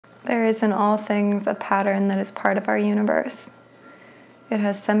There is in all things a pattern that is part of our universe. It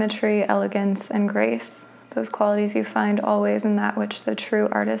has symmetry, elegance, and grace, those qualities you find always in that which the true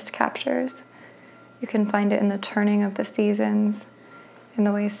artist captures. You can find it in the turning of the seasons, in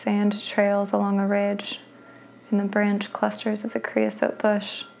the way sand trails along a ridge, in the branch clusters of the creosote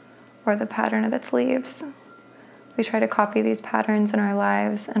bush, or the pattern of its leaves. We try to copy these patterns in our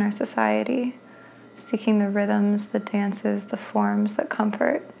lives and our society, seeking the rhythms, the dances, the forms that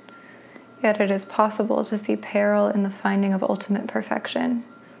comfort. Yet it is possible to see peril in the finding of ultimate perfection.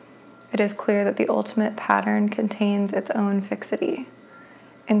 It is clear that the ultimate pattern contains its own fixity.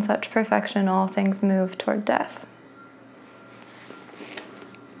 In such perfection, all things move toward death.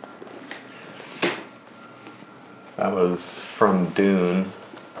 That was from Dune,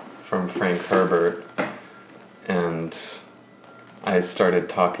 from Frank Herbert, and I started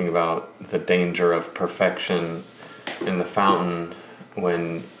talking about the danger of perfection in The Fountain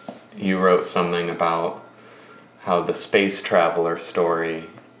when you wrote something about how the space traveler story,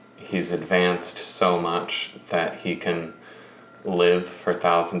 he's advanced so much that he can live for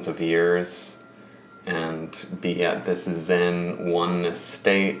thousands of years and be at this Zen oneness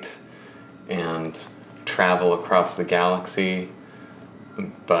state and travel across the galaxy,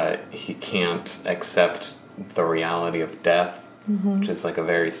 but he can't accept the reality of death, which is like a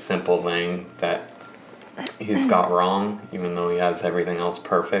very simple thing that he's got wrong, even though he has everything else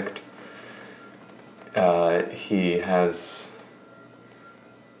perfect. He has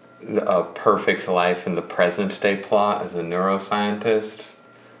a perfect life in the present day plot as a neuroscientist.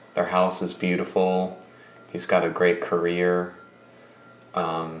 Their house is beautiful. He's got a great career.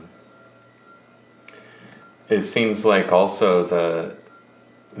 It seems like also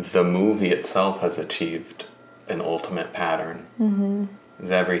the movie itself has achieved an ultimate pattern.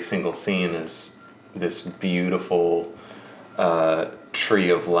 Because every single scene is this beautiful tree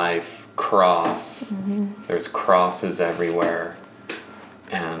of life cross. There's crosses everywhere,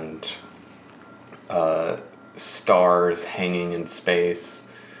 and stars hanging in space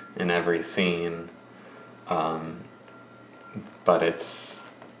in every scene. But it's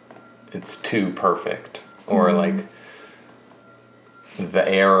too perfect. Or like the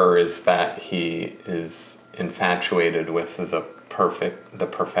error is that he is infatuated with the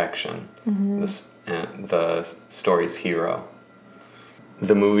perfection, the story's hero.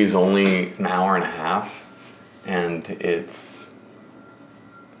 The movie's only an hour and a half, and it's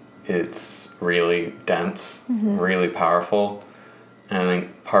really dense, really powerful. And I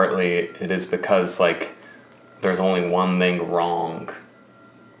think partly it is because like there's only one thing wrong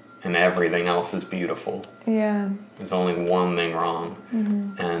and everything else is beautiful. Yeah. There's only one thing wrong.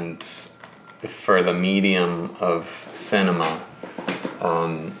 And for the medium of cinema,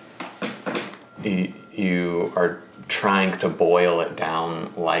 you are trying to boil it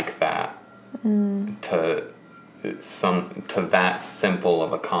down like that to that simple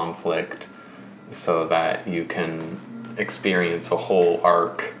of a conflict, so that you can experience a whole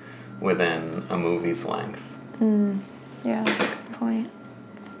arc within a movie's length. Yeah, good point.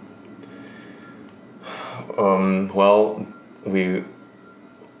 Well,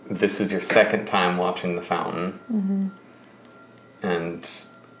 this is your second time watching The Fountain, and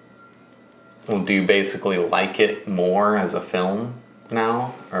well, do you basically like it more as a film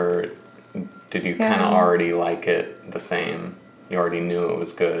now, or did you kind of already like it the same? You already knew it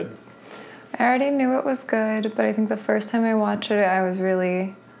was good? I already knew it was good, but I think the first time I watched it, I was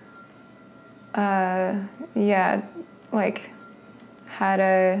really, like, had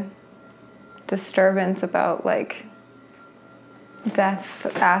a disturbance about, like, death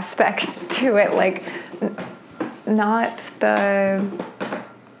aspect to it. Like, not the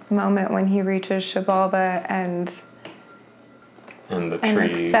moment when he reaches Shivalba and the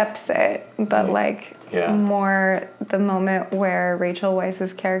tree accepts it, but like more the moment where Rachel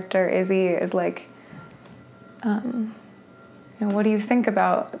Weisz's character Izzy is like, what do you think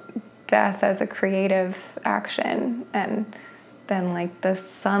about death as a creative action? And then like the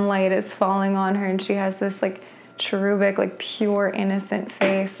sunlight is falling on her, and she has this like cherubic, like pure innocent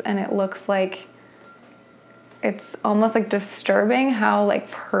face, and it looks like it's almost like disturbing how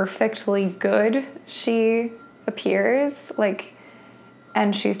like perfectly good she appears, like,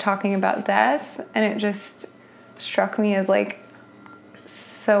 and she's talking about death, and it just struck me as like,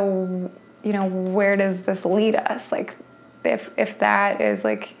 so, where does this lead us? Like, if that is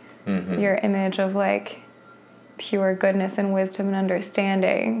like your image of like pure goodness and wisdom and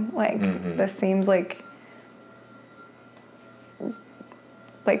understanding, like this seems like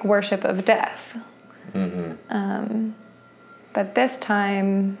worship of death. But this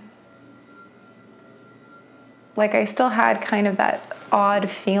time, like, I still had kind of that odd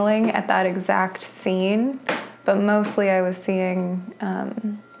feeling at that exact scene, but mostly I was seeing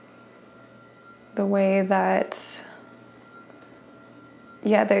the way that,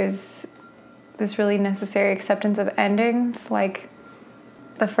 there's this really necessary acceptance of endings. Like,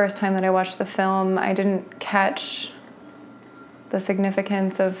 the first time that I watched the film, I didn't catch the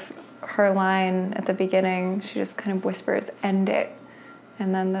significance of her line at the beginning. She just kind of whispers, "End it,"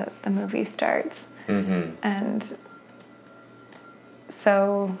 and then the movie starts. Mm-hmm. And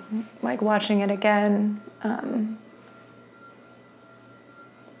so, like, watching it again,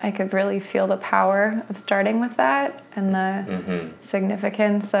 I could really feel the power of starting with that, and the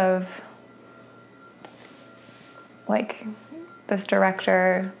significance of, like, this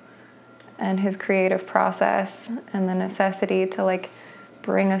director and his creative process, and the necessity to, like,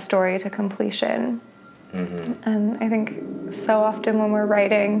 bring a story to completion. Mm-hmm. And I think so often when we're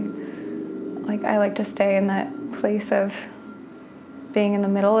writing, like, I like to stay in that place of being in the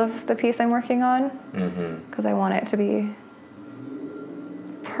middle of the piece I'm working on, because I want it to be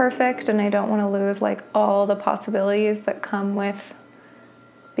perfect, and I don't want to lose, like, all the possibilities that come with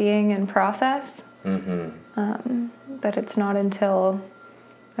being in process. But it's not until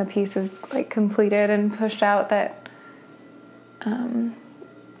a piece is, like, completed and pushed out that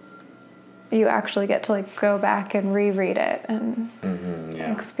you actually get to, like, go back and reread it and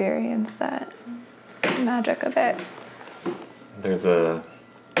experience that magic of it. There's a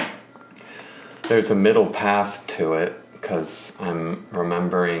middle path to it, because I'm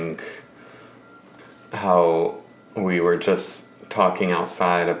remembering how we were just talking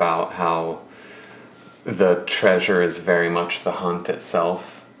outside about how the treasure is very much the hunt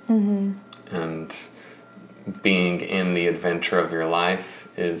itself, and being in the adventure of your life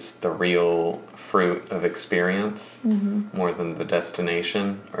is the real fruit of experience, more than the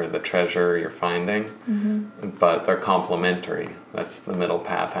destination or the treasure you're finding. But they're complementary. That's the middle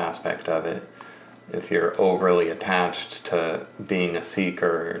path aspect of it. If you're overly attached to being a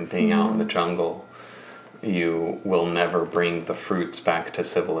seeker and being out in the jungle, you will never bring the fruits back to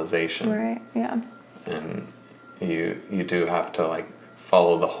civilization. Right, yeah. And you do have to, like,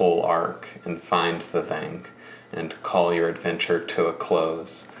 follow the whole arc and find the thing and call your adventure to a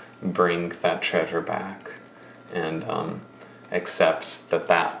close, bring that treasure back, and accept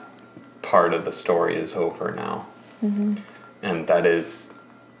that part of the story is over now. And that is,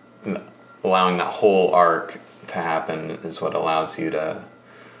 allowing that whole arc to happen is what allows you to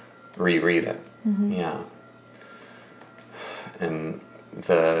reread it. Yeah. And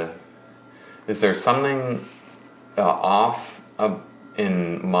is there something off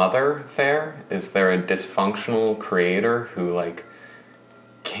in Mother there? Is there a dysfunctional creator who, like,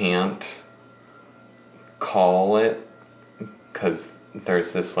 can't call it? Because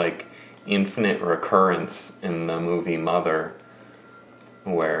there's this, like, infinite recurrence in the movie Mother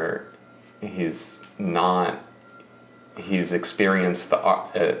where he's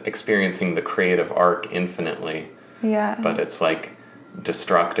experiencing the creative arc infinitely. Yeah. But it's, like,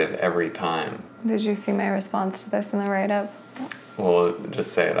 destructive every time. Did you see my response to this in the write-up? Well,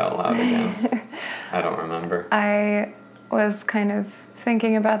 just say it out loud again. I don't remember. I was kind of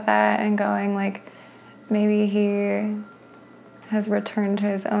thinking about that and going, like, maybe he has returned to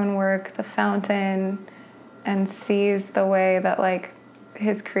his own work, The Fountain, and sees the way that, like,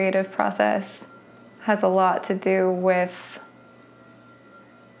 his creative process has a lot to do with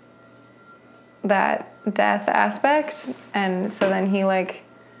that death aspect. And so then he, like,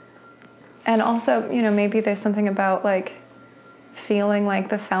 and also, you know, maybe there's something about, like, feeling like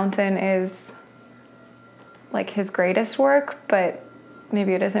The Fountain is, like, his greatest work, but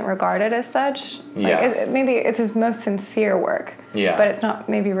maybe it isn't regarded as such. Like, maybe it's his most sincere work, but it's not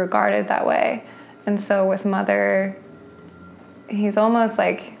maybe regarded that way. And so with Mother, he's almost,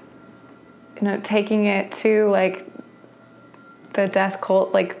 like, you know, taking it to, like, the death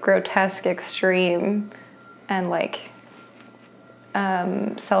cult, like, grotesque extreme, and, like,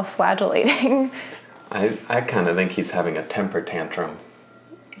 self-flagellating. I kind of think he's having a temper tantrum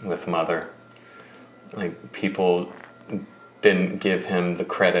with Mother. Like, people didn't give him the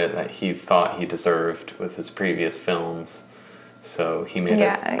credit that he thought he deserved with his previous films. So he made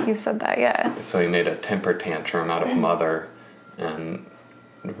you've said that, So he made a temper tantrum out of Mother and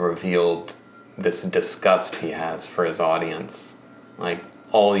revealed this disgust he has for his audience. Like,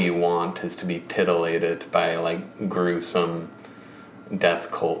 all you want is to be titillated by, like, gruesome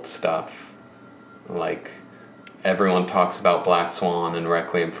death cult stuff. Like, everyone talks about Black Swan and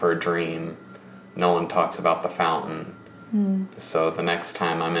Requiem for a Dream. No one talks about The Fountain. So the next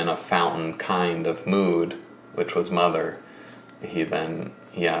time I'm in a fountain kind of mood, which was Mother, he then,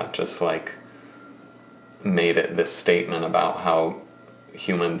 just, like, made it this statement about how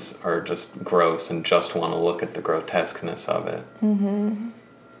humans are just gross and just want to look at the grotesqueness of it.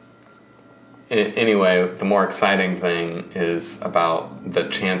 Anyway, the more exciting thing is about the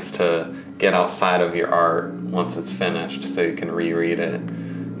chance to get outside of your art once it's finished so you can reread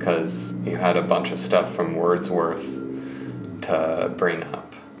it, because you had a bunch of stuff from Wordsworth to bring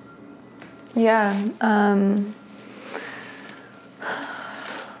up. Yeah.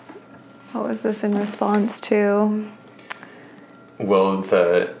 What was this in response to? Well,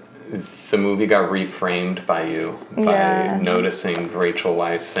 the movie got reframed by you by noticing Rachel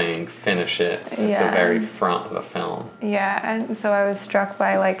Weisz saying "finish it" at the very front of the film. Yeah, and so I was struck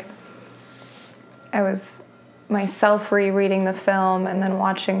by, like, I was myself rereading the film and then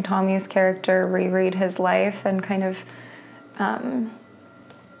watching Tommy's character reread his life, and kind of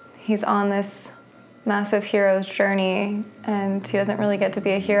he's on this massive hero's journey, and he doesn't really get to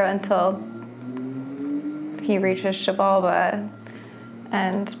be a hero until he reaches Xibalba.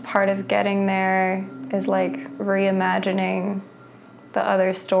 And part of getting there is, like, reimagining the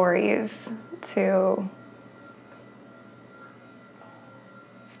other stories to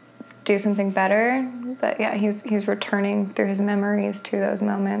do something better. But yeah, he's returning through his memories to those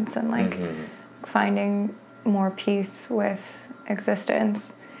moments and, like, finding more peace with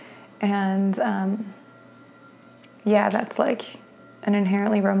existence. And yeah, that's, like, an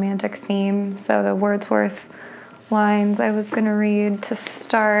inherently romantic theme. So the Wordsworth lines I was going to read to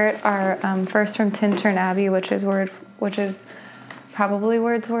start are first from Tintern Abbey, which is probably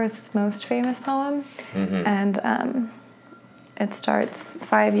Wordsworth's most famous poem. And it starts,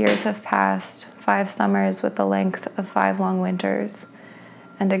 5 years have passed, 5 summers with the length of 5 long winters.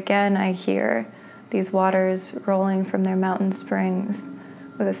 And again I hear these waters rolling from their mountain springs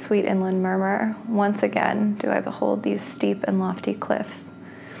with a sweet inland murmur. Once again do I behold these steep and lofty cliffs.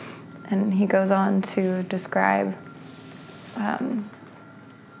 And he goes on to describe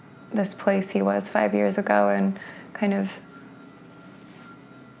this place he was 5 years ago, and kind of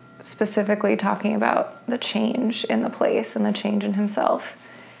specifically talking about the change in the place and the change in himself.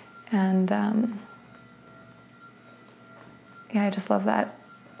 And yeah, I just love that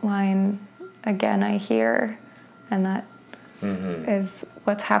line, again I hear, and that is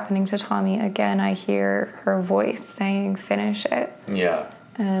what's happening to Tommy. Again I hear her voice saying, finish it. Yeah.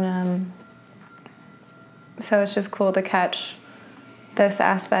 And so it's just cool to catch this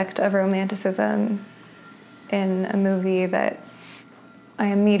aspect of romanticism in a movie that I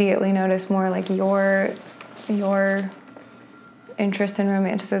immediately noticed more like your interest in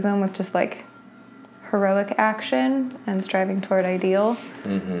romanticism with just, like, heroic action and striving toward ideal.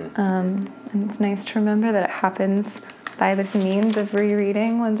 And it's nice to remember that it happens by this means of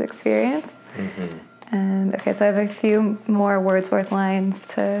rereading one's experience. And okay, so I have a few more Wordsworth lines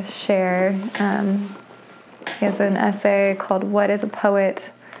to share. He has an essay called "What is a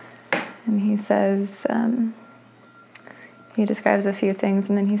Poet?" And he says, he describes a few things,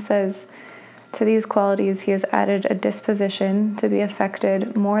 and then he says, to these qualities he has added a disposition to be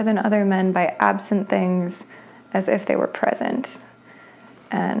affected more than other men by absent things as if they were present.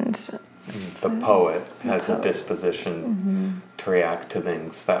 And the poet has a disposition to react to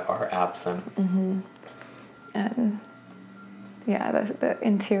things that are absent. And yeah, the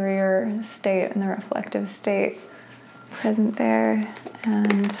interior state and the reflective state present there.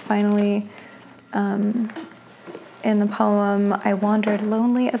 And finally, in the poem, I wandered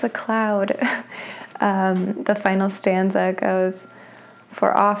lonely as a cloud. The final stanza goes,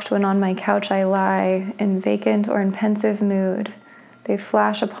 for oft when on my couch I lie, in vacant or in pensive mood, they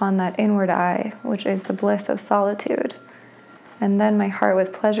flash upon that inward eye, which is the bliss of solitude. And then my heart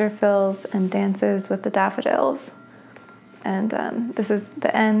with pleasure fills and dances with the daffodils. And this is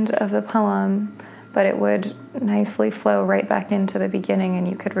the end of the poem, but it would nicely flow right back into the beginning, and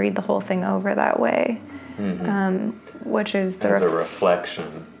you could read the whole thing over that way, which is as a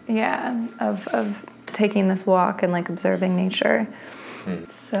reflection. Yeah, of taking this walk and, like, observing nature.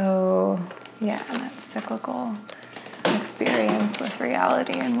 So yeah, that cyclical experience with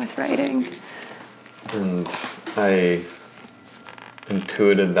reality and with writing. And I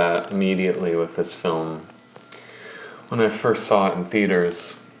intuited that immediately with this film when I first saw it in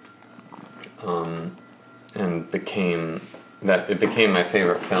theaters, and it became my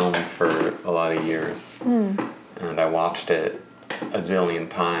favorite film for a lot of years. And I watched it a zillion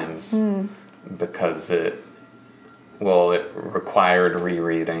times because it required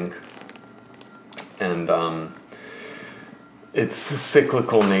rereading. And its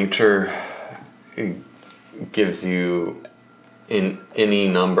cyclical nature, it gives you in any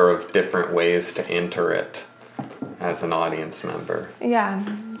number of different ways to enter it as an audience member. Yeah,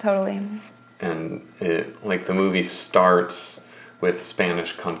 totally. And it, like, the movie starts with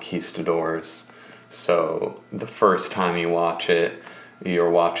Spanish conquistadors. So the first time you watch it, you're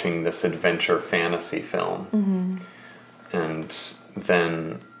watching this adventure fantasy film. And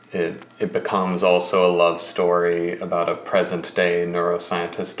then it becomes also a love story about a present-day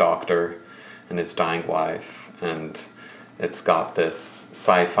neuroscientist doctor and his dying wife. And it's got this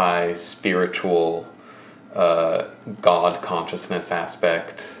sci-fi, spiritual, God consciousness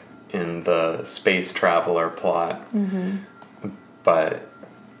aspect in the space traveler plot. But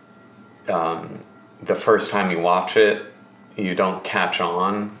the first time you watch it, you don't catch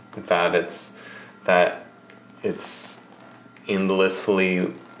on that it's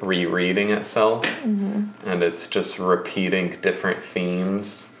endlessly rereading itself, and it's just repeating different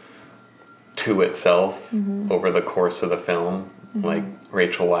themes to itself over the course of the film. Like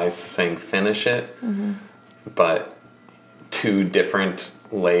Rachel Weisz saying, finish it, but two different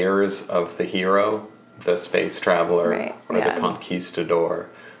layers of the hero, the space traveler, or the conquistador,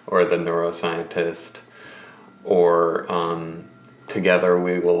 or the neuroscientist, or Together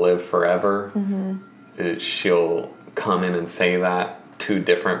We Will Live Forever. She'll come in and say that, two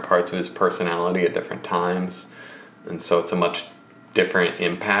different parts of his personality at different times, and so it's a much different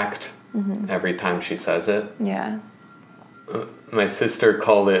impact every time she says it. My sister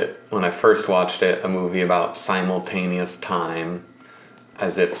called it, when I first watched it, a movie about simultaneous time,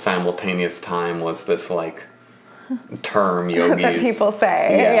 as if simultaneous time was this like term yogis that people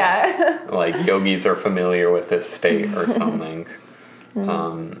say. Like yogis are familiar with this state or something.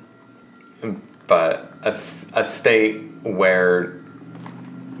 But a state where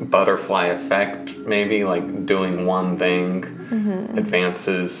butterfly effect, maybe, like doing one thing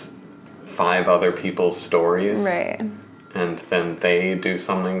advances 5 other people's stories, and then they do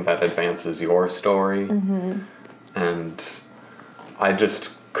something that advances your story. And I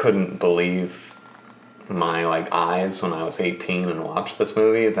just couldn't believe my eyes when I was 18 and watched this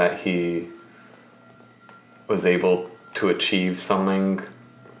movie, that he was able to achieve something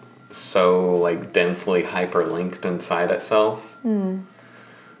so densely hyperlinked inside itself.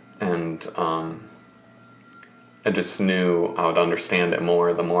 And I just knew I would understand it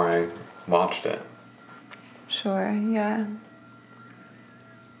more the more I watched it. Sure,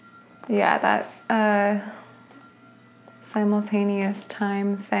 that simultaneous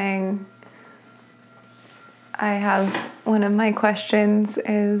time thing. I have, one of my questions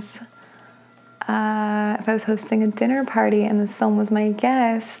is, if I was hosting a dinner party and this film was my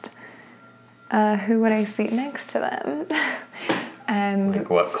guest, who would I seat next to them? And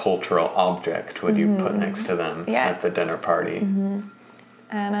what cultural object would you put next to them at the dinner party?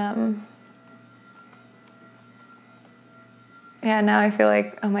 And now I feel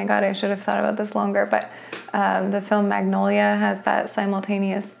like, oh my God, I should have thought about this longer, but the film Magnolia has that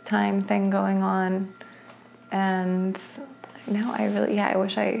simultaneous time thing going on, and now I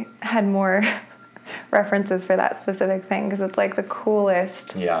wish I had more references for that specific thing, because it's the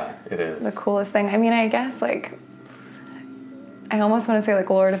coolest. Yeah, it is. The coolest thing. I mean, I guess I almost want to say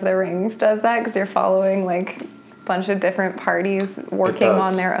Lord of the Rings does that, because you're following a bunch of different parties working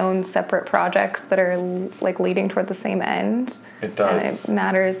on their own separate projects that are leading toward the same end. It does. And it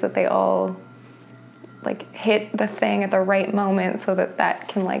matters that they all hit the thing at the right moment so that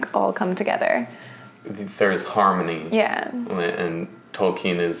can all come together. There's harmony. Yeah. And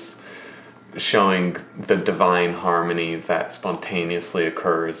Tolkien is showing the divine harmony that spontaneously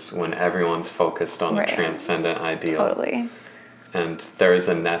occurs when everyone's focused on a transcendent ideal. Totally. And there's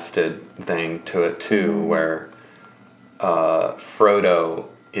a nested thing to it too, where Frodo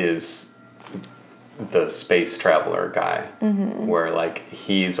is the space traveler guy, where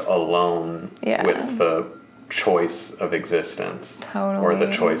he's alone with the choice of existence, or the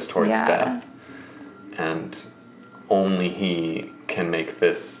choice towards death, and only he can make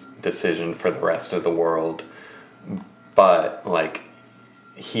this decision for the rest of the world. But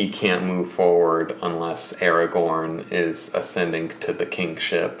he can't move forward unless Aragorn is ascending to the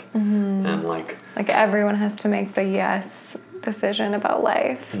kingship, and everyone has to make the yes decision about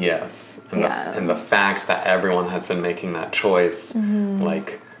life. Yes, and the fact that everyone has been making that choice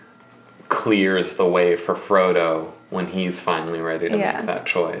clears the way for Frodo when he's finally ready to make that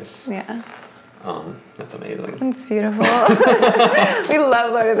choice. That's amazing. It's beautiful. We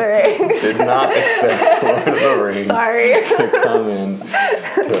love Lord of the Rings. Did not expect Lord of the Rings Sorry. to come in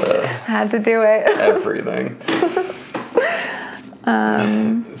to had to do it. Everything.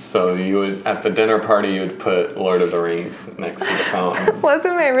 So you would, at the dinner party, you would put Lord of the Rings next to the fountain.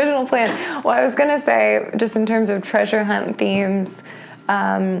 Wasn't my original plan. Well, I was going to say, just in terms of treasure hunt themes,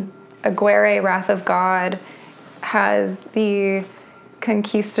 Aguirre, Wrath of God, has the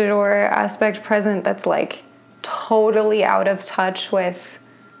conquistador aspect present that's totally out of touch with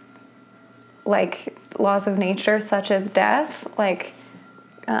like laws of nature such as death, like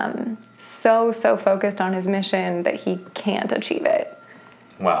so focused on his mission that he can't achieve it.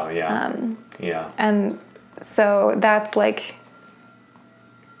 Wow, yeah. Yeah. And so that's like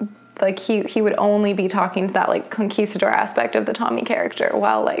he would only be talking to that like conquistador aspect of the Tommy character,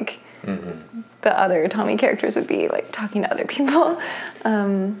 while like the other Tommy characters would be like talking to other people.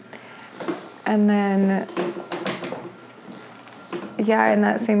 And then, yeah, in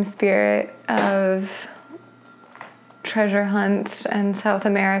that same spirit of treasure hunt and South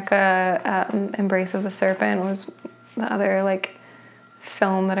America, Embrace of the Serpent was the other like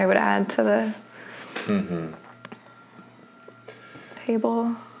film that I would add to the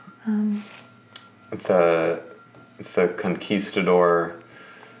table. The Conquistador,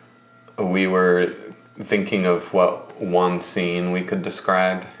 we were thinking of what one scene we could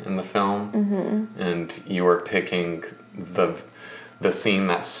describe in the film, and you were picking the scene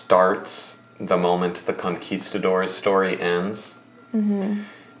that starts the moment the Conquistador's story ends.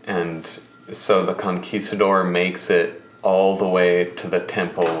 And so the Conquistador makes it all the way to the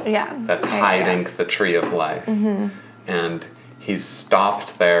temple that's hiding the Tree of Life. And he's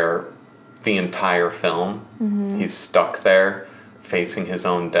stopped there the entire film. He's stuck there facing his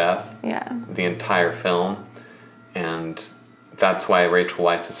own death the entire film. And that's why Rachel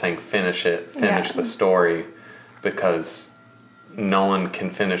Weisz is saying finish the story, because no one can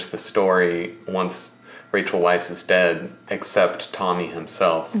finish the story once Rachel Weisz is dead except Tommy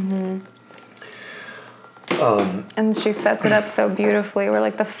himself. And she sets it up so beautifully where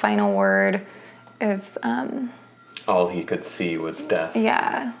like the final word is all he could see was death.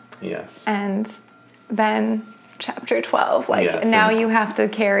 Yes. And then chapter 12, like now you have to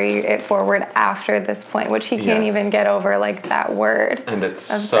carry it forward after this point, which he can't even get over, like that word. And it's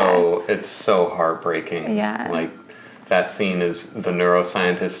so heartbreaking. Like that scene is the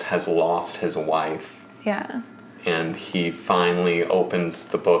neuroscientist has lost his wife. And he finally opens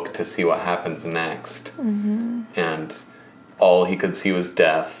the book to see what happens next. And all he could see was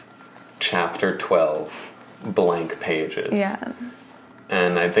death. Chapter 12, blank pages.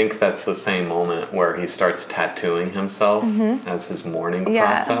 And I think that's the same moment where he starts tattooing himself as his mourning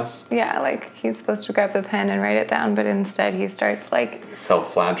process. Like he's supposed to grab the pen and write it down, but instead he starts like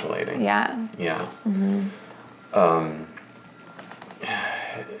self-flagellating.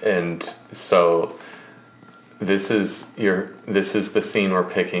 And so this is the scene we're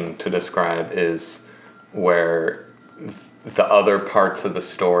picking to describe, is where the other parts of the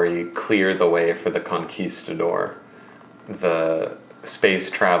story clear the way for the Conquistador. The space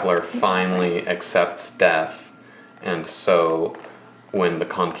traveler finally accepts death, and so when the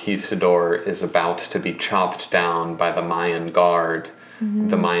Conquistador is about to be chopped down by the Mayan guard,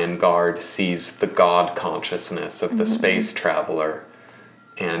 the Mayan guard sees the God consciousness of the space traveler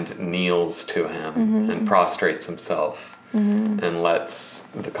and kneels to him and prostrates himself and lets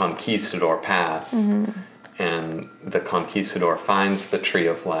the Conquistador pass. And the Conquistador finds the Tree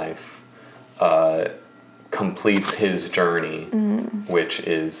of Life, completes his journey, which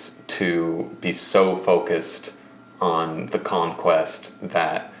is to be so focused on the conquest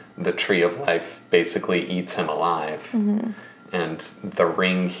that the Tree of Life basically eats him alive. And the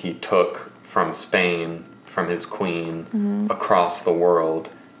ring he took from Spain, from his queen, across the world,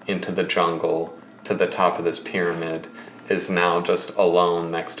 into the jungle, to the top of this pyramid, is now just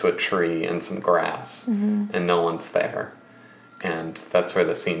alone next to a tree and some grass, and no one's there. And that's where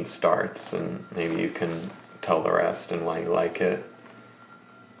the scene starts, and maybe you can tell the rest and why you like it.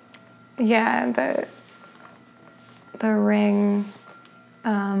 The ring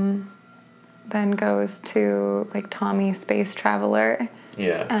then goes to like Tommy Space Traveler.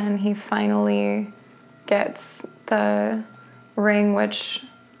 And he finally gets the ring, which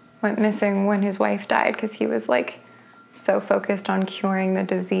went missing when his wife died, because he was like so focused on curing the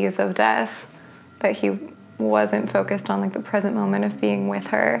disease of death that he wasn't focused on like the present moment of being with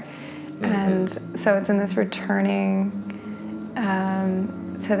her. And so it's in this returning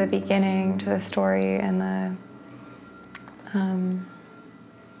to the beginning, to the story, and the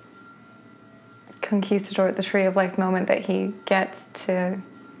Conquistador, the Tree of Life moment, that he gets to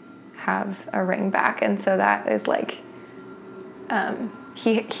have a ring back. And so that is like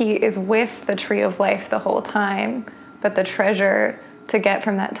he is with the Tree of Life the whole time, but the treasure to get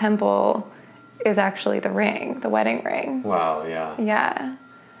from that temple is actually the ring, the wedding ring. Wow, yeah.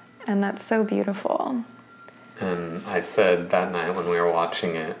 And that's so beautiful. And I said that night when we were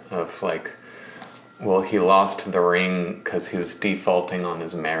watching it, of like, well, he lost the ring because he was defaulting on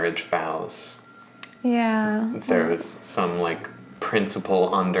his marriage vows. There was some like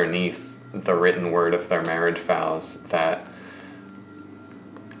principle underneath the written word of their marriage vows, that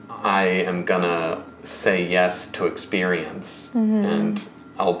I am gonna say yes to experience, and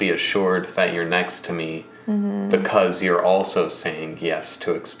I'll be assured that you're next to me because you're also saying yes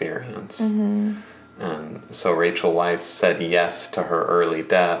to experience. And so Rachel Weisz said yes to her early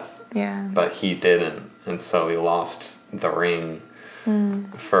death, but he didn't, and so he lost the ring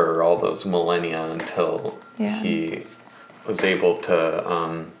for all those millennia until he was able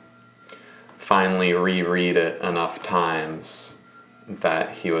to finally reread it enough times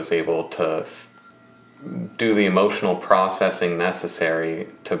that he was able to do the emotional processing necessary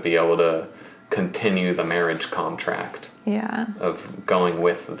to be able to continue the marriage contract of going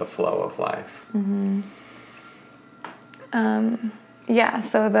with the flow of life.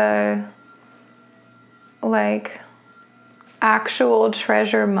 So the like actual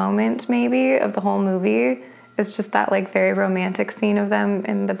treasure moment maybe of the whole movie is just that like very romantic scene of them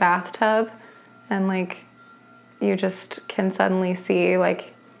in the bathtub, and like you just can suddenly see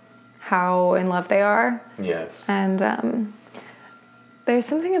like how in love they are. Yes. And there's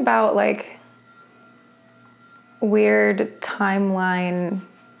something about like weird timeline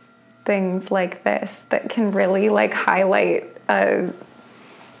things like this that can really like highlight a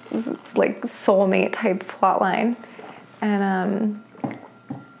like soulmate type plot line. And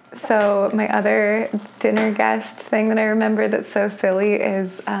so my other dinner guest thing that I remember that's so silly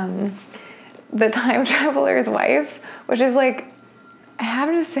is the time traveler's wife, which is like, I have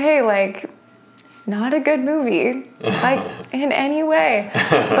to say, like, not a good movie, like in any way,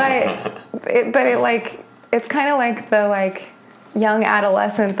 but it like, it's kind of like the like young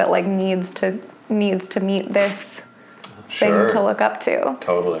adolescent that like needs to meet this thing to look up to.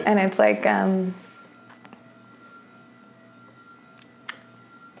 Totally. And it's like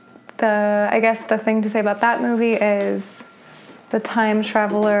I guess the thing to say about that movie is the time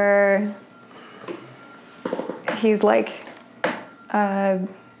traveler, he's like out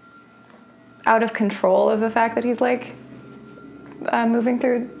of control of the fact that he's like moving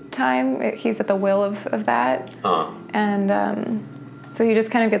through time. He's at the will of that. And so he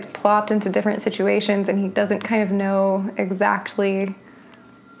just kind of gets plopped into different situations, and he doesn't kind of know exactly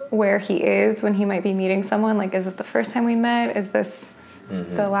where he is when he might be meeting someone. Like, is this the first time we met? Is this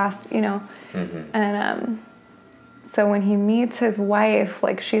the last, you know? And so when he meets his wife,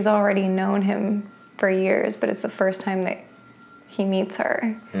 like, she's already known him for years, but it's the first time that he meets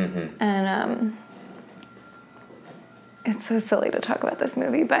her. And it's so silly to talk about this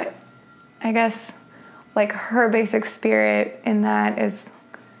movie, but I guess like her basic spirit in that is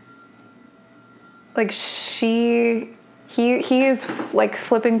like he is like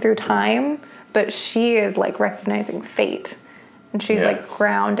flipping through time, but she is like recognizing fate, and she's like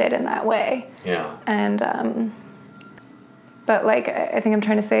grounded in that way. And but like I think I'm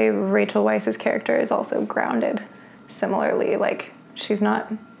trying to say Rachel Weisz's character is also grounded similarly. Like, she's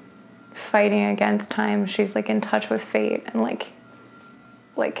not fighting against time, she's like in touch with fate, and like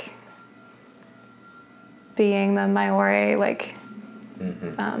being the Maori like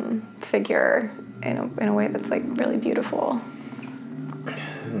figure in a way that's like really beautiful.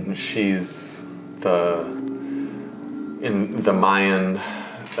 And she's in the Mayan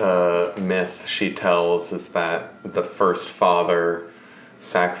myth she tells is that the first father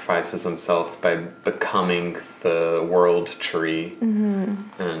sacrifices himself by becoming the world tree,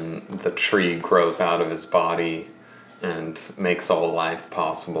 and the tree grows out of his body and makes all life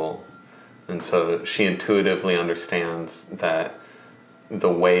possible. And so she intuitively understands that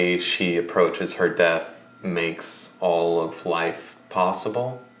the way she approaches her death makes all of life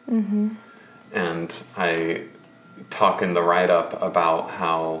possible. And I talk in the write-up about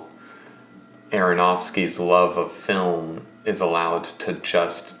how Aronofsky's love of film is allowed to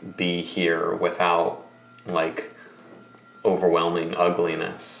just be here without like overwhelming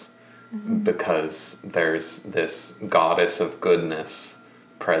ugliness, because there's this goddess of goodness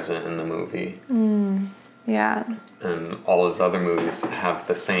present in the movie. And all his other movies have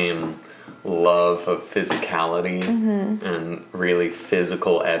the same love of physicality and really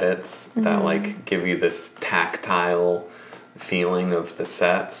physical edits that like give you this tactile feeling of the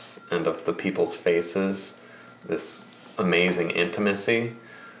sets and of the people's faces, this amazing intimacy.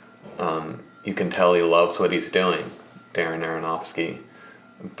 You can tell he loves what he's doing, Darren Aronofsky,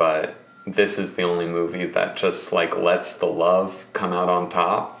 but this is the only movie that just like lets the love come out on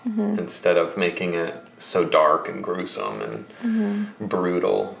top instead of making it so dark and gruesome and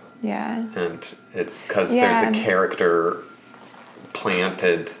brutal. And it's because there's a character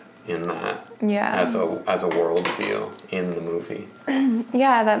planted in that as a worldview in the movie.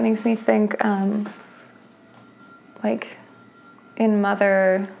 That makes me think like in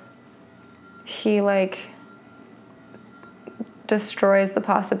Mother, he like destroys the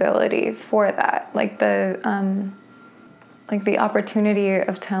possibility for that, like the opportunity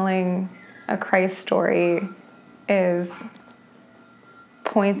of telling a Christ story is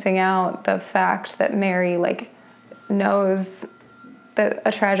pointing out the fact that Mary like knows that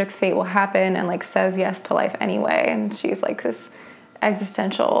a tragic fate will happen and like says yes to life anyway, and she's like this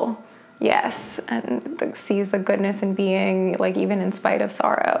existential yes, and sees the goodness in being, like, even in spite of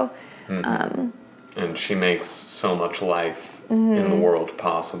sorrow. And she makes so much life in the world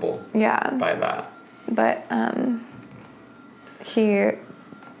possible by that. But he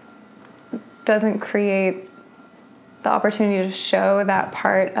doesn't create the opportunity to show that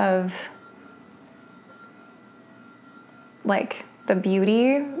part of, like, the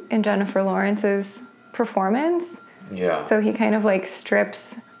beauty in Jennifer Lawrence's performance. Yeah. So he kind of, like,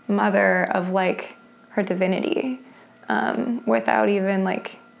 strips Mother of, like, her divinity, without even,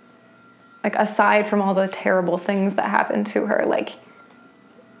 like, aside from all the terrible things that happen to her, like,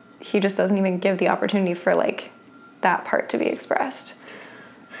 he just doesn't even give the opportunity for, like, that part to be expressed.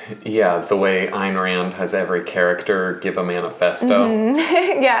 Yeah, the way Ayn Rand has every character give a manifesto.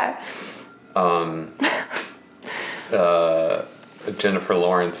 Yeah. Jennifer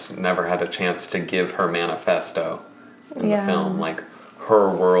Lawrence never had a chance to give her manifesto in the film. Like,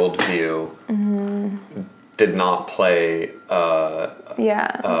 her worldview did not play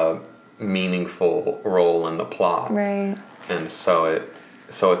a meaningful role in the plot. Right. And so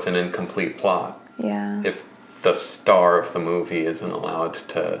it's an incomplete plot. Yeah. If the star of the movie isn't allowed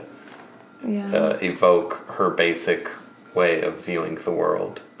to evoke her basic way of viewing the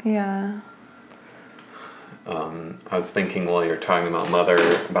world. Yeah. I was thinking while you're talking about Mother,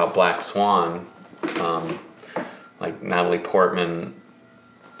 about Black Swan, like Natalie Portman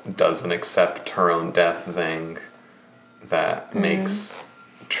doesn't accept her own death thing that makes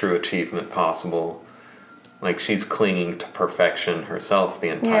true achievement possible. Like, she's clinging to perfection herself the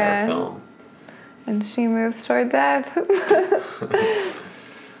entire film. And she moves toward death.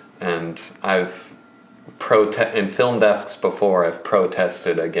 And I've in film desks before, I've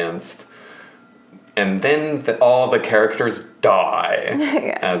protested against, and then all the characters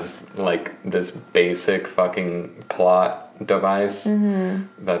die as, like, this basic fucking plot device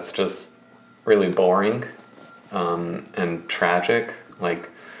that's just really boring and tragic, like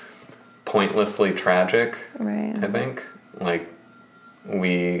pointlessly tragic. Right. I think, like,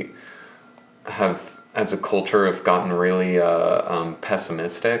 we have as a culture have gotten really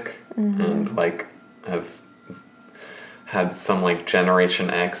pessimistic and, like, have had some, like, Generation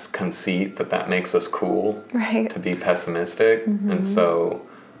X conceit that makes us cool to be pessimistic. And so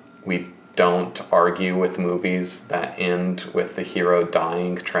we don't argue with movies that end with the hero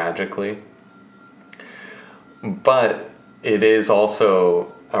dying tragically. But it is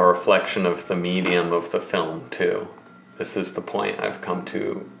also a reflection of the medium of the film too. This is the point I've come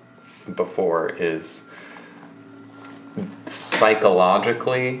to before, is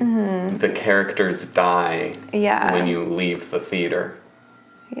psychologically the characters die when you leave the theater.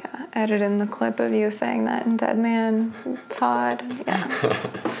 Yeah, edit in the clip of you saying that in Dead Man Pod.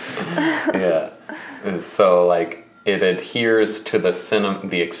 And so, like, it adheres to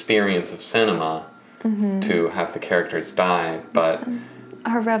the experience of cinema to have the characters die, but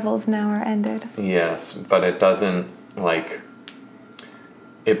our revels now are ended. Yes, but it doesn't, like,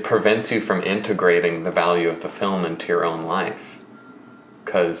 it prevents you from integrating the value of the film into your own life,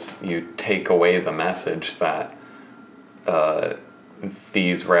 because you take away the message that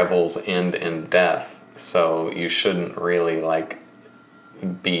these revels end in death, so you shouldn't really, like,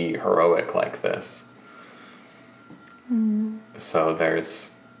 be heroic like this. So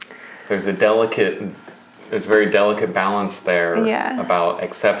there's a very delicate balance there about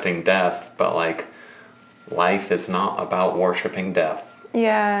accepting death, but, like, life is not about worshiping death.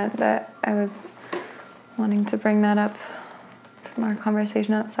 Yeah, that I was wanting to bring that up from our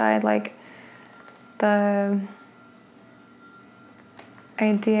conversation outside, like the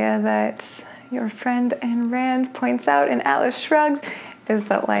idea that your friend Ayn Rand points out in Atlas Shrugged is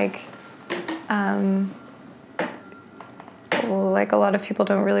that, like a lot of people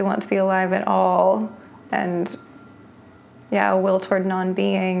don't really want to be alive at all, and a will toward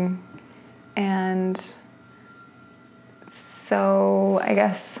non-being. And so I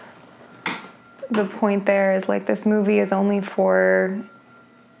guess the point there is, like, this movie is only for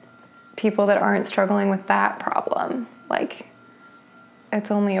people that aren't struggling with that problem. Like,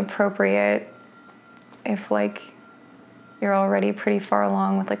 it's only appropriate if, like, you're already pretty far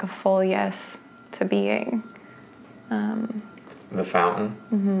along with, like, a full yes to being. The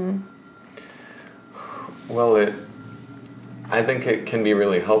Fountain? Well, I think it can be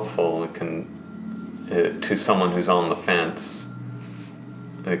really helpful. It can to someone who's on the fence,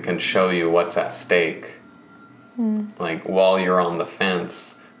 it can show you what's at stake. Like, while you're on the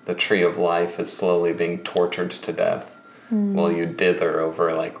fence, the tree of life is slowly being tortured to death while you dither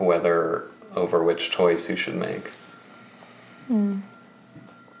over, like, over which choice you should make.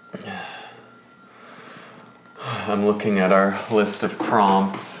 I'm looking at our list of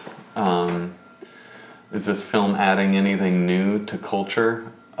prompts. Is this film adding anything new to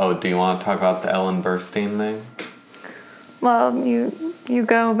culture? Oh, do you want to talk about the Ellen Burstyn thing? Well, you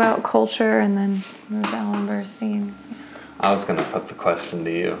go about culture and then move to Ellen Burstyn. I was going to put the question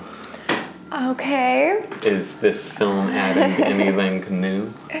to you. Okay. Is this film adding anything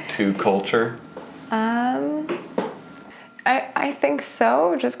new to culture? I think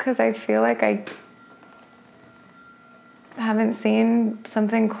so, just because I feel like I haven't seen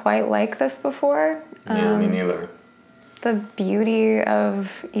something quite like this before. Yeah, me neither. The beauty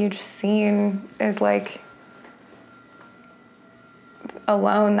of each scene is like,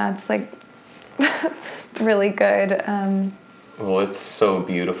 alone, that's like really good. Well, it's so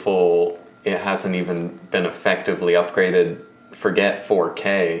beautiful. It hasn't even been effectively upgraded. Forget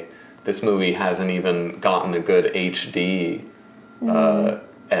 4K. This movie hasn't even gotten a good HD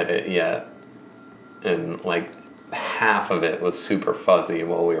edit yet. And like half of it was super fuzzy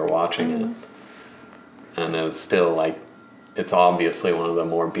while we were watching it. And it was still like, it's obviously one of the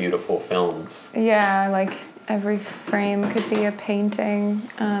more beautiful films. Yeah, like every frame could be a painting.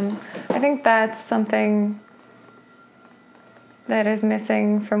 I think that's something that is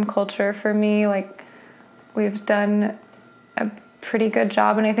missing from culture for me. Like, we've done a pretty good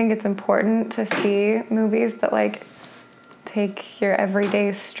job, and I think it's important to see movies that like take your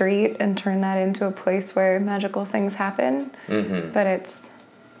everyday street and turn that into a place where magical things happen. But it's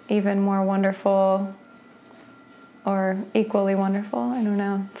even more wonderful, or equally wonderful, I don't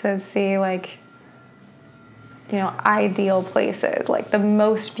know, to see like, you know, ideal places, like the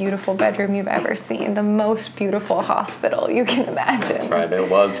most beautiful bedroom you've ever seen, the most beautiful hospital you can imagine. That's right. It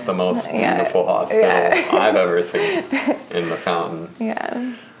was the most beautiful hospital I've ever seen in The Fountain.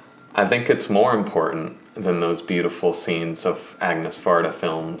 Yeah. I think it's more important than those beautiful scenes of Agnes Varda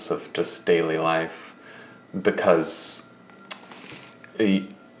films of just daily life, because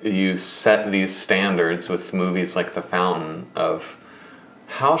you set these standards with movies like The Fountain of,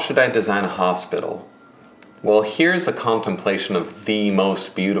 how should I design a hospital? Well, here's a contemplation of the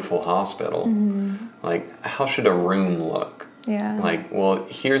most beautiful hospital. Like, how should a room look? Yeah. Like, well,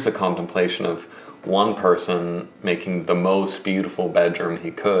 here's a contemplation of one person making the most beautiful bedroom he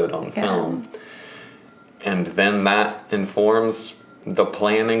could on film. And then that informs the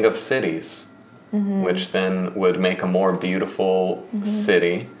planning of cities, which then would make a more beautiful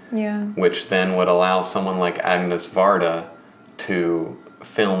city, which then would allow someone like Agnes Varda to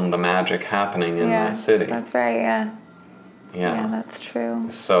film the magic happening in that city. That's right, yeah. Yeah, that's true.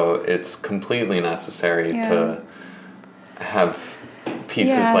 So it's completely necessary to have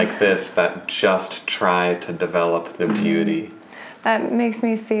pieces like this that just try to develop the beauty. That makes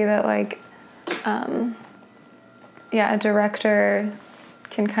me see that, like, a director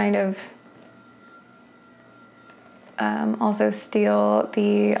can kind of also steal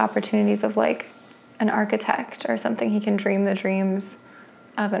the opportunities of, like, an architect or something. He can dream the dreams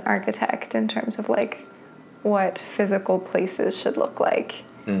of an architect in terms of, like, what physical places should look like.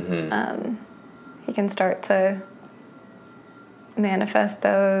 He can start to manifest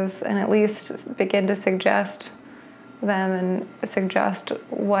those and at least begin to suggest them and suggest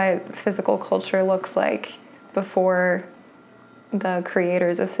what physical culture looks like before the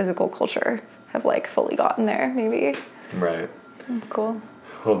creators of physical culture have, like, fully gotten there, maybe. Right. That's cool.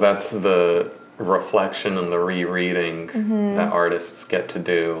 Well, that's the reflection and the rereading that artists get to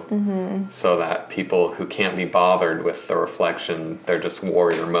do, so that people who can't be bothered with the reflection, they're just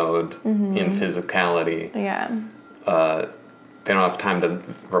warrior mode in physicality. They don't have time to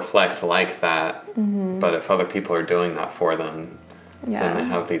reflect like that, but if other people are doing that for them, then they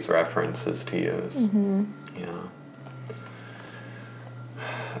have these references to use.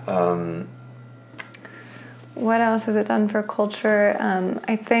 What else has it done for culture?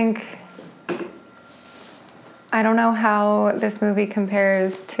 I think, I don't know how this movie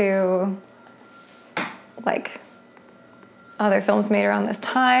compares to, like, other films made around this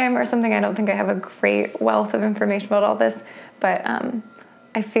time or something. I don't think I have a great wealth of information about all this, but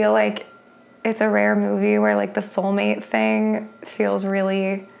I feel like it's a rare movie where, like, the soulmate thing feels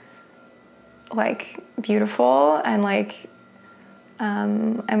really, like, beautiful and, like,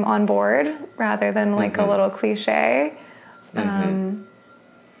 I'm on board rather than, like, a little cliche.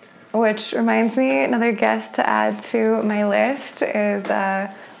 Which reminds me, another guest to add to my list is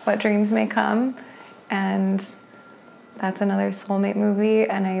What Dreams May Come. and that's another soulmate movie,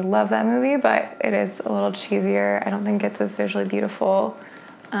 and I love that movie, but it is a little cheesier. I don't think it's as visually beautiful.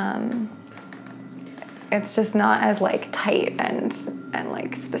 It's just not as like tight and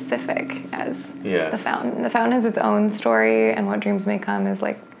like specific as The Fountain. The Fountain is its own story, and What Dreams May Come is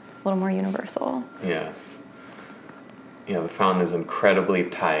like a little more universal. Yes. Yeah, The Fountain is incredibly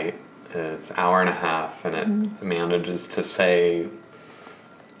tight. It's an hour and a half, and it manages to say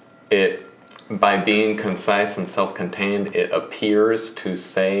it, by being concise and self-contained, it appears to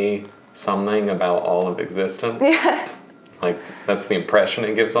say something about all of existence. Yeah. Like, that's the impression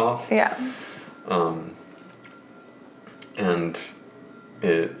it gives off. Yeah. And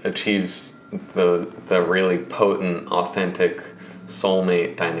it achieves the really potent, authentic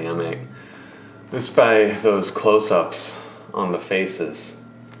soulmate dynamic just by those close-ups on the faces.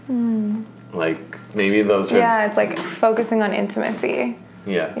 Like, maybe those are... Yeah, it's like focusing on intimacy.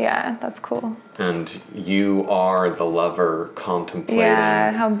 Yes. Yeah, that's cool. And you are the lover contemplating...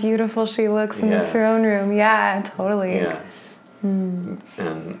 Yeah, how beautiful she looks in the throne room. Yeah, totally. Yes. And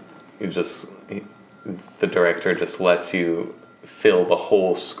you just... The director just lets you fill the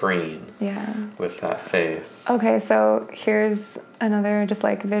whole screen with that face. Okay, so here's another just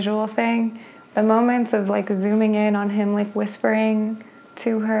like visual thing. The moments of like zooming in on him like whispering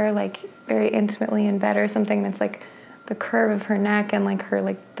to her like very intimately in bed or something, and it's like the curve of her neck and like her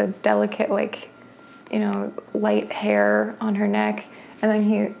like the delicate like, you know, light hair on her neck, and then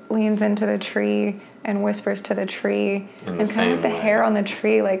he leans into the tree and whispers to the tree, and kind of the hair on the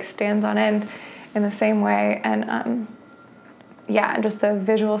tree like stands on end in the same way. And yeah, just the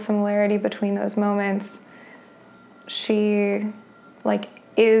visual similarity between those moments. She like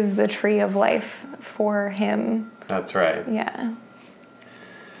is the tree of life for him. That's right. Yeah.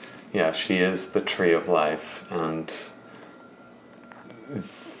 Yeah, she is the tree of life, and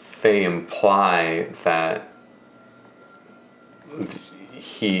they imply that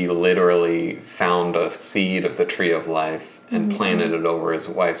he literally found a seed of the tree of life and planted it over his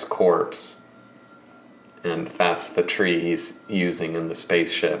wife's corpse. And that's the tree he's using in the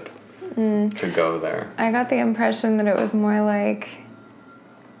spaceship to go there. I got the impression that it was more like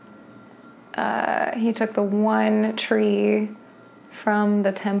he took the one tree from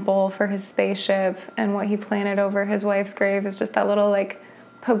the temple for his spaceship, and what he planted over his wife's grave is just that little like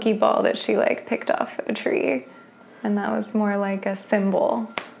pokeball that she like picked off a tree, and that was more like a symbol.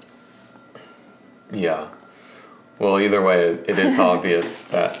 Yeah. Well, either way, it is obvious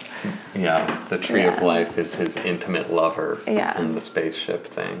that, the tree of life is his intimate lover in the spaceship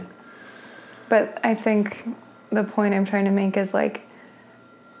thing. But I think the point I'm trying to make is like,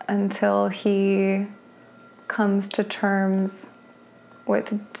 until he comes to terms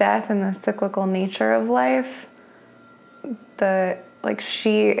with death and the cyclical nature of life,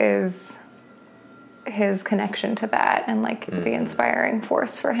 she is his connection to that and like the inspiring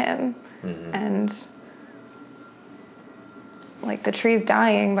force for him. And like the tree's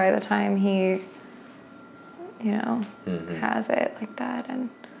dying by the time he, you know, has it like that. And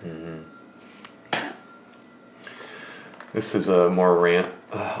this is a more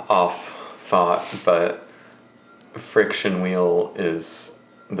off thought, but Friction Wheel is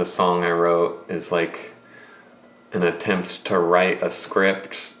the song I wrote, is like an attempt to write a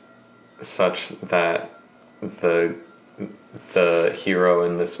script such that the hero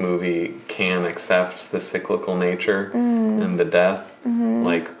in this movie can accept the cyclical nature and the death.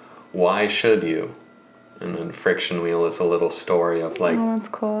 Like, why should you? And then Friction Wheel is a little story of like, oh, that's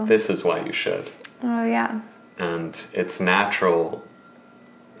cool. This is why you should. Oh, yeah. And it's natural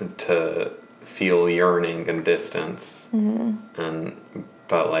to feel yearning and distance.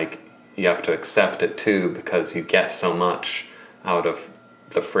 But like, you have to accept it too, because you get so much out of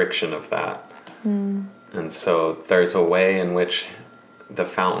the friction of that. And so there's a way in which the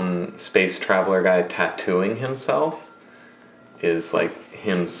Fountain space traveler guy tattooing himself is like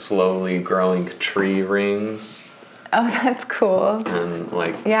him slowly growing tree rings. Oh, that's cool. And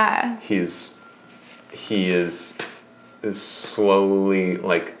like, he is slowly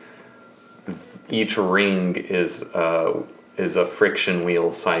like, each ring is a friction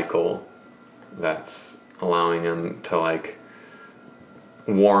wheel cycle that's allowing him to like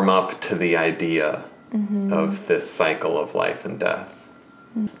warm up to the idea of this cycle of life and death.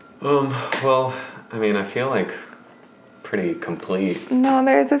 Well, I mean, I feel like pretty complete. No,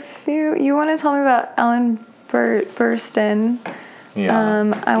 there's a few. You want to tell me about Ellen Burstyn?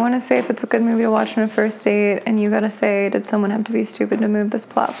 Yeah. I want to say if it's a good movie to watch on a first date, and you got to say, did someone have to be stupid to move this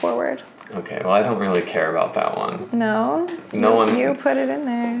plot forward? Okay, well, I don't really care about that one. No? You put it in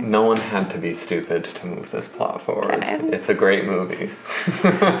there. No one had to be stupid to move this plot forward. Okay. It's a great movie.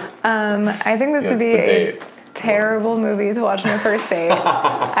 I think this would be a terrible movie to watch on a first date.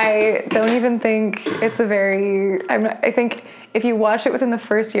 I don't even think it's I think if you watch it within the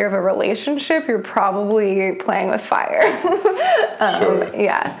first year of a relationship, you're probably playing with fire. Sure.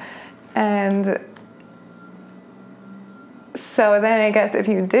 Yeah. And so then I guess if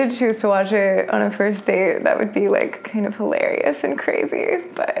you did choose to watch it on a first date, that would be like kind of hilarious and crazy.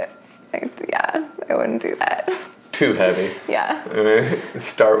 But yeah, I wouldn't do that. Too heavy. Yeah.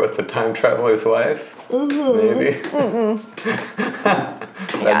 Start with the time traveler's wife. Maybe.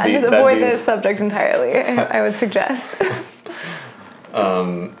 Yeah, just avoid this subject entirely. I would suggest.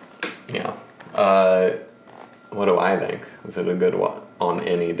 Yeah. What do I think? Is it a good one on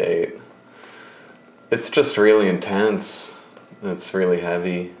any date? It's just really intense. It's really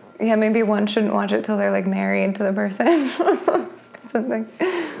heavy. Yeah, maybe one shouldn't watch it till they're like married to the person or something.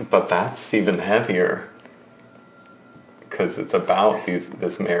 But that's even heavier. Because it's about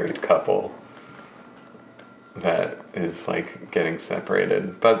this married couple that is like getting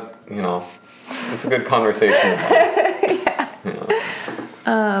separated. But, you know, it's a good conversation to have. Yeah. You know.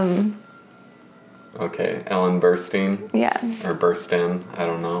 Okay, Ellen Burstyn. Yeah. Or Burstyn, I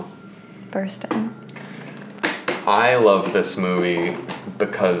don't know. Burstyn. I love this movie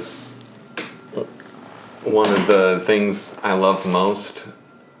because one of the things I love most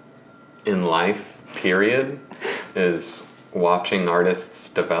in life, period, is watching artists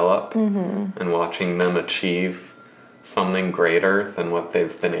develop and watching them achieve something greater than what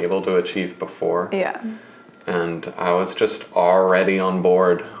they've been able to achieve before. Yeah. And I was just already on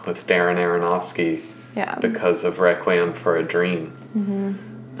board with Darren Aronofsky because of Requiem for a Dream.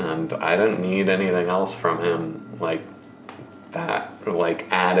 And I didn't need anything else from him like that, like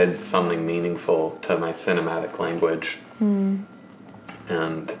added something meaningful to my cinematic language. And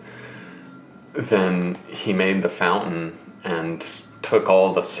then he made The Fountain and took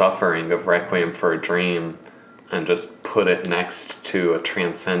all the suffering of Requiem for a Dream and just put it next to a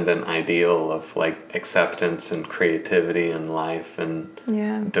transcendent ideal of like acceptance and creativity and life and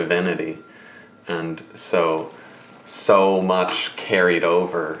divinity. And so much carried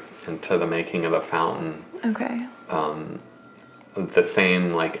over into the making of The Fountain. Okay. The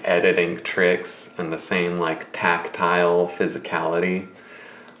same like editing tricks and the same like tactile physicality,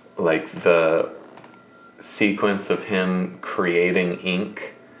 like the sequence of him creating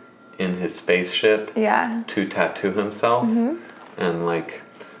ink in his spaceship to tattoo himself and like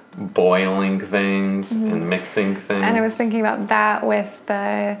boiling things and mixing things. And I was thinking about that with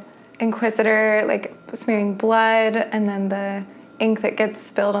the Inquisitor like smearing blood and then the ink that gets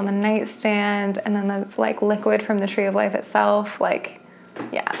spilled on the nightstand and then the like liquid from the Tree of Life itself, like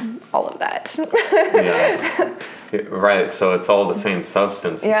all of that. Right, so it's all the same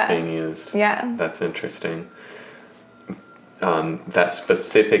substance that's being used. Yeah. That's interesting. That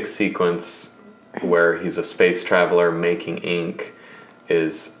specific sequence where he's a space traveler making ink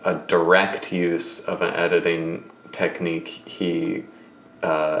is a direct use of an editing technique he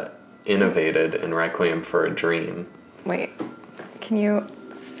innovated in Requiem for a Dream. Wait, can you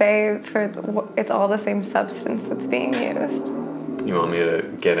say it's all the same substance that's being used? You want me to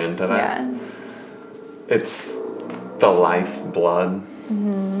get into that? Yeah. It's the lifeblood.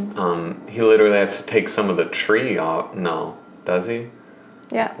 He literally has to take some of the tree off. No, does he?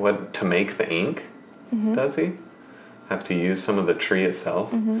 Yeah. What, to make the ink? Does he have to use some of the tree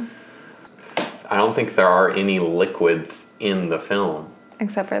itself? I don't think there are any liquids in the film.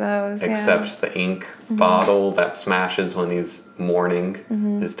 Except for those, Except the ink bottle that smashes when he's mourning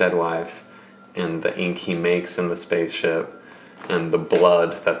his dead wife, and the ink he makes in the spaceship, and the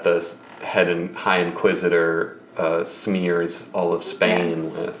blood that the High Inquisitor smears all of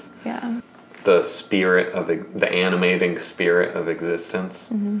Spain with. Yeah. The spirit of the animating spirit of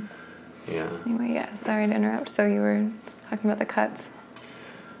existence. Yeah. Anyway, sorry to interrupt. So you were talking about the cuts.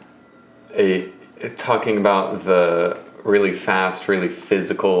 Talking about the really fast, really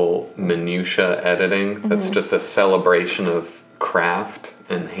physical minutia editing that's just a celebration of craft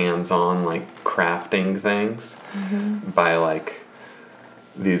and hands-on like crafting things by like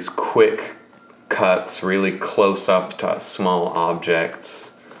these quick cuts really close up to small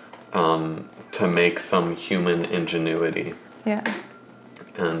objects to make some human ingenuity. Yeah.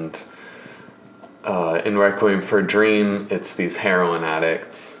 And in Requiem for a Dream, it's these heroin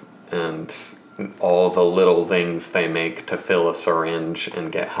addicts and all the little things they make to fill a syringe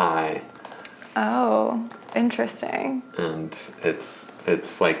and get high. Oh, interesting. And it's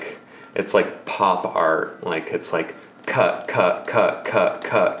like pop art. Like it's like cut, cut, cut, cut,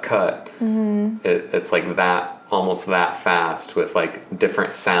 cut, cut. It's like that, almost that fast, with like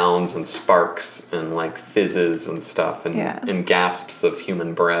different sounds and sparks and like fizzes and stuff, and gasps of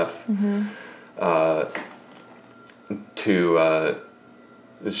human breath, to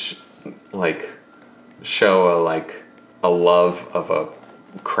like show a love of a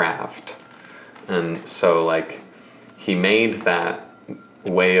craft. And so like he made that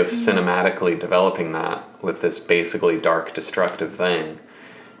way of cinematically developing that with this basically dark, destructive thing,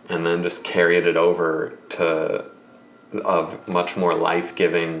 and then just carried it over to a much more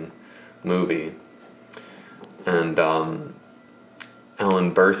life-giving movie. And Ellen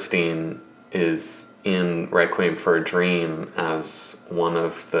Burstyn is in Requiem for a Dream as one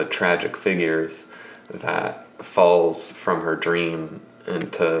of the tragic figures that falls from her dream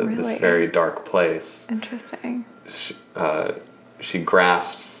into this very dark place. Interesting.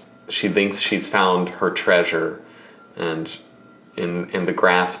 She thinks she's found her treasure, and in the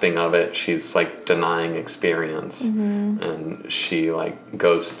grasping of it, she's like denying experience, and she like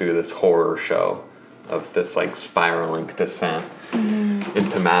goes through this horror show of this like spiraling descent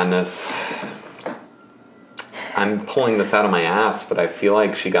into madness. I'm pulling this out of my ass, but I feel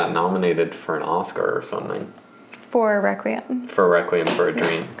like she got nominated for an Oscar or something. For Requiem. For Requiem for a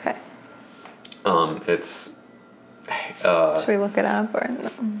Dream. Okay. It's. Should we look it up or no?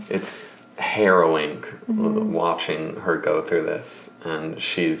 It's harrowing watching her go through this, and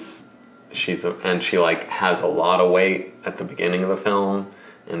she like has a lot of weight at the beginning of the film,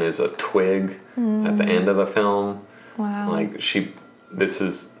 and is a twig at the end of the film. Wow. Like this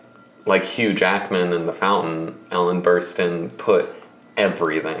is like Hugh Jackman in The Fountain. Ellen Burstyn put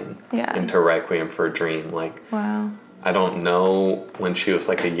everything into Requiem for a Dream. Like, wow. I don't know when she was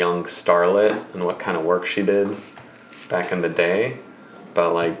like a young starlet and what kind of work she did back in the day,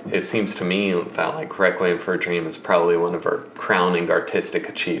 but like it seems to me that like Requiem for a Dream is probably one of her crowning artistic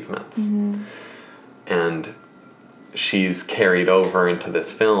achievements. And she's carried over into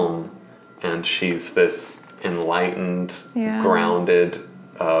this film, and she's this enlightened, grounded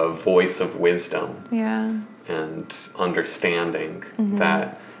voice of wisdom and understanding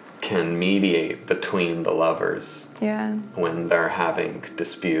that can mediate between the lovers when they're having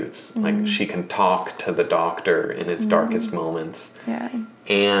disputes. Like, she can talk to the doctor in his darkest moments,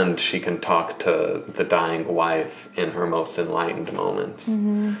 and she can talk to the dying wife in her most enlightened moments.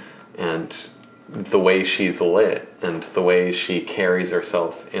 And the way she's lit and the way she carries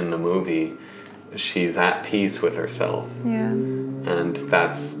herself in the movie, she's at peace with herself. And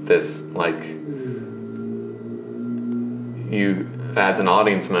that's this, like, you, as an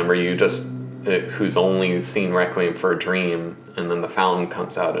audience member, you just, who's only seen Requiem for a Dream, and then The Fountain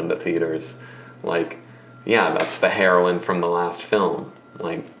comes out into theaters, like, yeah, that's the heroine from the last film.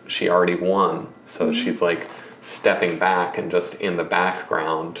 Like, she already won, so she's, like, stepping back and just in the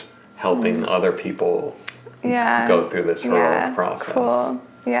background helping other people go through this heroic process. Cool.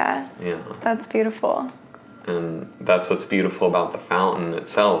 Yeah. That's beautiful. And that's what's beautiful about The Fountain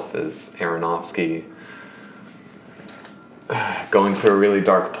itself, is Aronofsky going through a really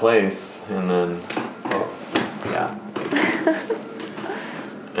dark place, and then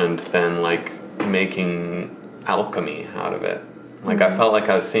and then like making alchemy out of it. Like, I felt like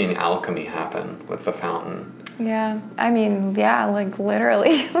I was seeing alchemy happen with The Fountain. Yeah, I mean, like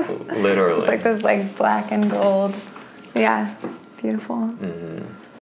literally. Literally. It's like this like black and gold. Yeah, beautiful.